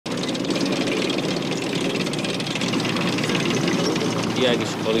یک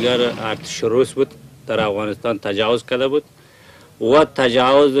اشغالگر ارتش روس بود در افغانستان تجاوز کرده بود و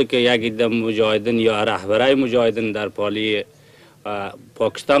تجاوز که یک عده مجاهدین یا رهبرای مجاهدین در پالی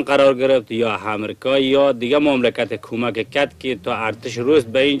پاکستان قرار گرفت یا امریکا یا دیگه مملکت کمک کرد که تا ارتش روس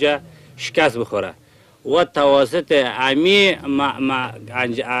به اینجا شکست بخوره و توسط امی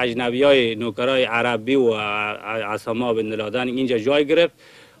اجنبی های نوکرای عربی و اسامه بن لادن اینجا جای گرفت.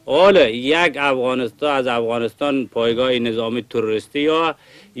 حالا یک افغانستان از افغانستان پایگاه نظامی تروریستی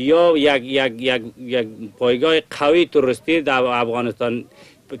یا یک پایگاه قوی تروریستی در افغانستان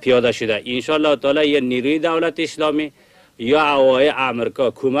پیاده شده. انشالله تعالی یه نیروی دولت اسلامی یا هوای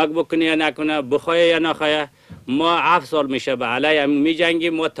امریکا کمک بکنه یا نکنه، بخواه یا نخواه، ما 7 سال میشه به علیه می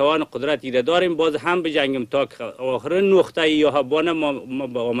جنگیم، ما توان قدرت ایره داریم، باز هم بجنگیم تا آخرین نقطه یا بانه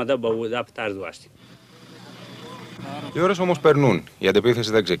ما آمده با وضع طرز باشیم. Οι ώρες όμως περνούν, η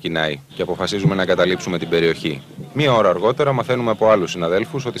αντεπίθεση δεν ξεκινάει και αποφασίζουμε να εγκαταλείψουμε την περιοχή. Μία ώρα αργότερα μαθαίνουμε από άλλους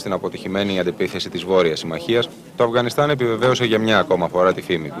συναδέλφους ότι στην αποτυχημένη αντεπίθεση της Βόρειας Συμμαχίας το Αφγανιστάν επιβεβαίωσε για μια ακόμα φορά τη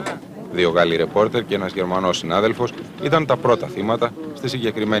φήμη του. 2 Γάλλοι ρεπόρτερ και ένας Γερμανός συνάδελφος ήταν τα πρώτα θύματα στη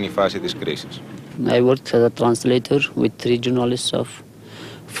συγκεκριμένη φάση της κρίσης. I worked as a translator with 3 journalists of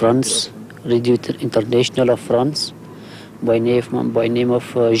France, Radio International of France, by name of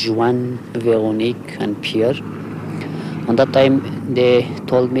Joanne, Véronique and Pierre. On that time, they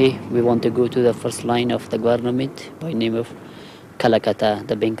told me we want to go to the first line of the government by name of Calcutta,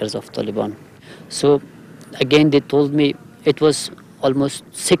 the bankers of Taliban. So again, they told me it was almost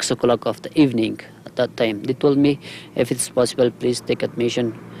 6 o'clock of the evening at that time. They told me if it's possible, please take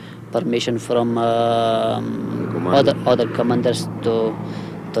permission from other commanders to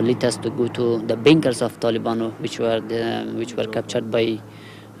lead us to go to the bankers of Taliban, which were captured by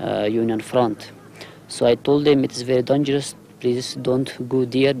Union Front. So I told them it is very dangerous, please don't go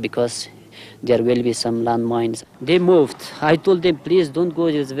there because there will be some landmines. They moved. I told them please don't go,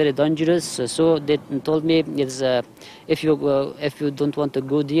 it is very dangerous. So they told me if you don't want to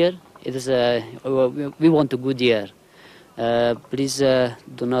go there, we want to go there. Please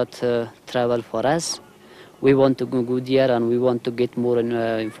do not travel for us. We want to go there and we want to get more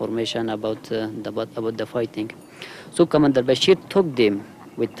information about the fighting. So Commander Bashir took them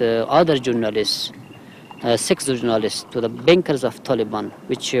with other journalists, 6 journalists, to the bankers of Taliban,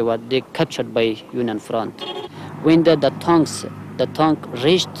 which were they captured by Union Front. When the tank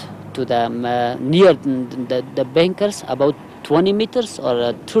reached to the near the bankers, about 20 meters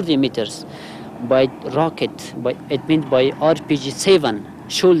or 30 meters, by rocket, it means by RPG-7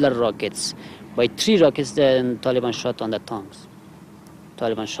 shoulder rockets. By 3 rockets, the Taliban shot on the tanks.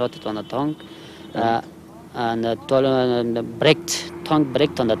 Taliban shot it on the tank, and the tank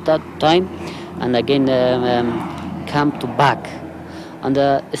braked on the time, and again came to back. And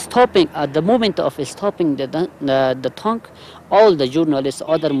stopping at the moment of stopping the tank, all the journalists,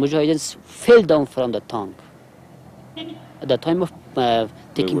 other mujahideen fell down from the tank. At the time of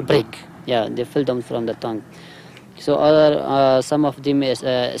taking break, yeah, they fell down from the tank. So some of them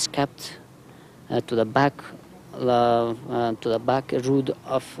escaped to the back road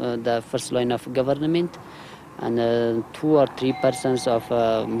of the first line of government, and 2 or 3 persons of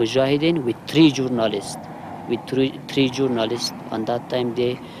mujahideen with 3 journalists. With three journalists. On that time,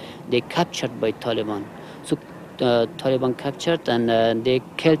 they captured by Taliban. So Taliban captured and they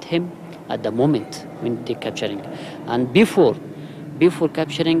killed him at the moment when they capturing. And before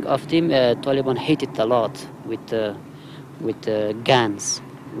capturing of them, Taliban hit it a lot with guns,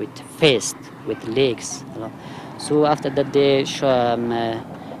 with fist, with legs. So after that, they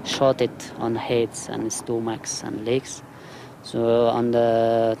shot it on heads and stomachs and legs. So on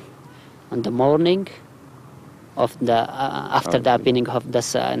the morning of after the happening of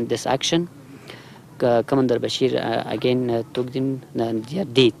this action, Commander Bashir again took them their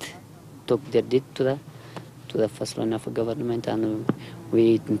deed to the first line of government, and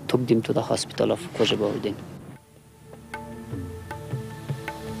we took them to the hospital of Khojabaudin.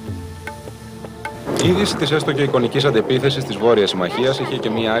 Η είδηση της έστω και εικονικής αντεπίθεσης της Βόρειας Συμμαχίας είχε και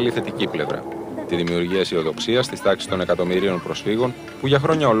μία άλλη θετική πλευρά. Τη δημιουργία αισιοδοξίας της τάξης των εκατομμυρίων προσφύγων που για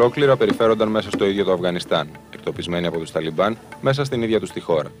χρόνια ολόκληρα περιφέρονταν μέσα στο ίδιο το Αφγανιστάν, εκτοπισμένοι από τους Ταλιμπάν μέσα στην ίδια τους τη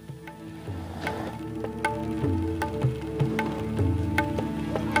χώρα.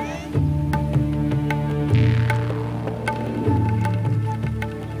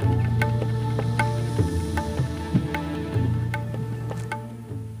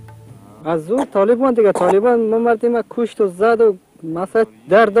 از زور طالبان دیگه ما مردیم کشت و زد و مثلا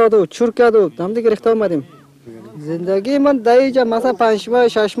در داد و چور کرد و هم دیگه ریخته آمدیم. زندگی من در اینجا مثلا 5 ماه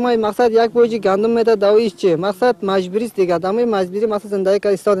 6 ماه مقصد یک بوجی گندم میده دویش چه مقصد مجبوری است دیگه. آدمای مجبوری مثلا زندگی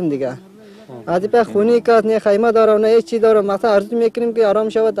کار ایستادن دیگه. از این خونی که نه خیمه داره نه هیچ چی داره مثلا آرزو میکنیم که آرام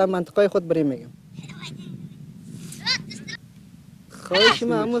شود در منطقه خود بریم میگم خواهش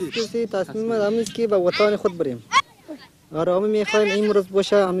ما همون کسی تصمیم همون که به وطن خود بریم آرامی میخوایم امروز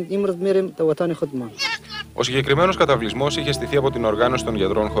باشه امروز میریم به وطن خودمان. Ο συγκεκριμένος καταβλισμός είχε στηθεί από την οργάνωση των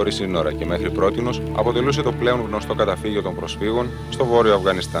Γιατρών Χωρίς Σύνορα και μέχρι πρότινος αποτελούσε το πλέον γνωστό καταφύγιο των προσφύγων στο βόρειο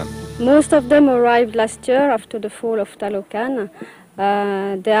Αφγανιστάν. Most of them arrived last year after the fall of Taloqan.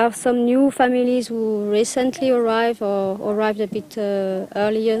 There are some new families who recently arrived or arrived a bit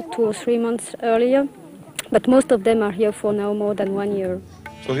earlier, 2 or 3 months earlier, but most of them are here for now more than 1 year.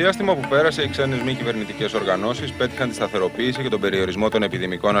 Στο διάστημα που πέρασε, οι ξένες μη κυβερνητικές οργανώσεις πέτυχαν τη σταθεροποίηση και τον περιορισμό των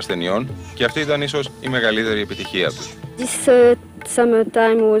επιδημικών ασθενειών και αυτή ήταν ίσως η μεγαλύτερη επιτυχία τους. This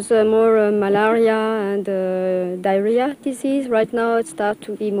summertime was more malaria and diarrhea disease. Right now it starts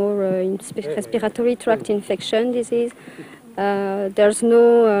to be more respiratory tract infection disease. There's no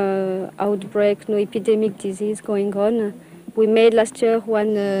outbreak, no epidemic disease going on. We made last year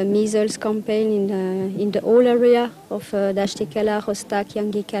one measles campaign in the whole area of Dashtikala, Rostak,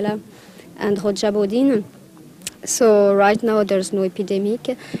 Yangikala and Rojabodin. So right now there's no epidemic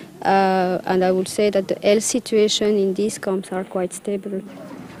and I would say that the health situation in these camps are quite stable.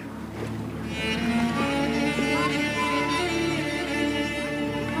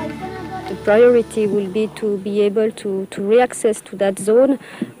 The priority will be to be able to reaccess to that zone,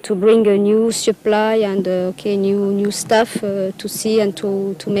 to bring a new supply and new staff to see and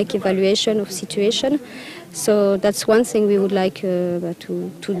to make evaluation of situation. So that's one thing we would like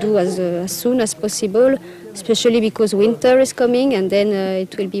to do as soon as possible, especially because winter is coming and then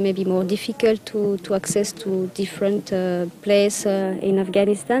it will be maybe more difficult to access to different places in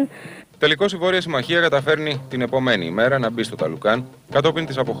Afghanistan. Τελικώς η Βόρεια Συμμαχία καταφέρνει την επόμενη ημέρα να μπει στο Ταλουκάν κατόπιν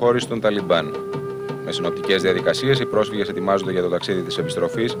της αποχώρησης των Ταλιμπάν. Με συνοπτικές διαδικασίες οι πρόσφυγες ετοιμάζονται για το ταξίδι της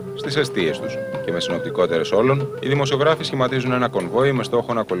επιστροφής στις εστίες τους και με συνοπτικότερες όλων οι δημοσιογράφοι σχηματίζουν ένα κονβόι με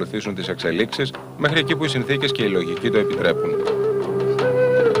στόχο να ακολουθήσουν τις εξελίξεις μέχρι εκεί που οι συνθήκες και η λογική το επιτρέπουν.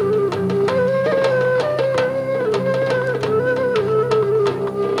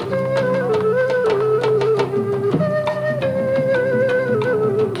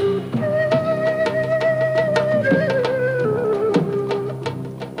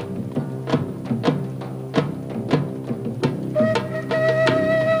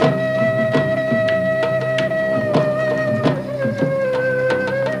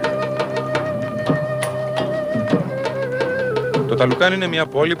 Το Ταλουκάν είναι μια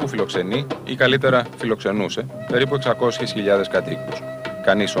πόλη που φιλοξενεί ή καλύτερα φιλοξενούσε περίπου 600.000 κατοίκους.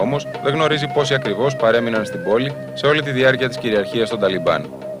 Κανείς όμως δεν γνωρίζει πόσοι ακριβώς παρέμειναν στην πόλη σε όλη τη διάρκεια της κυριαρχίας των Ταλιμπάν.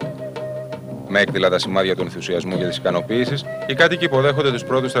 Με έκδηλα τα σημάδια του ενθουσιασμού και της ικανοποίησης, οι κάτοικοι υποδέχονται τους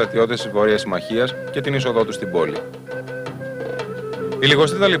πρώτους στρατιώτες της Βόρειας Συμμαχίας και την είσοδό τους στην πόλη. Οι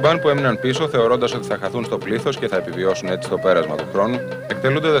λιγοστοί Ταλιμπάν που έμειναν πίσω, θεωρώντας ότι θα χαθούν στο πλήθος και θα επιβιώσουν έτσι στο πέρασμα του χρόνου,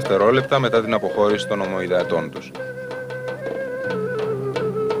 εκτελούνται δευτερόλεπτα μετά την αποχώρηση των ομοειδεατών τους.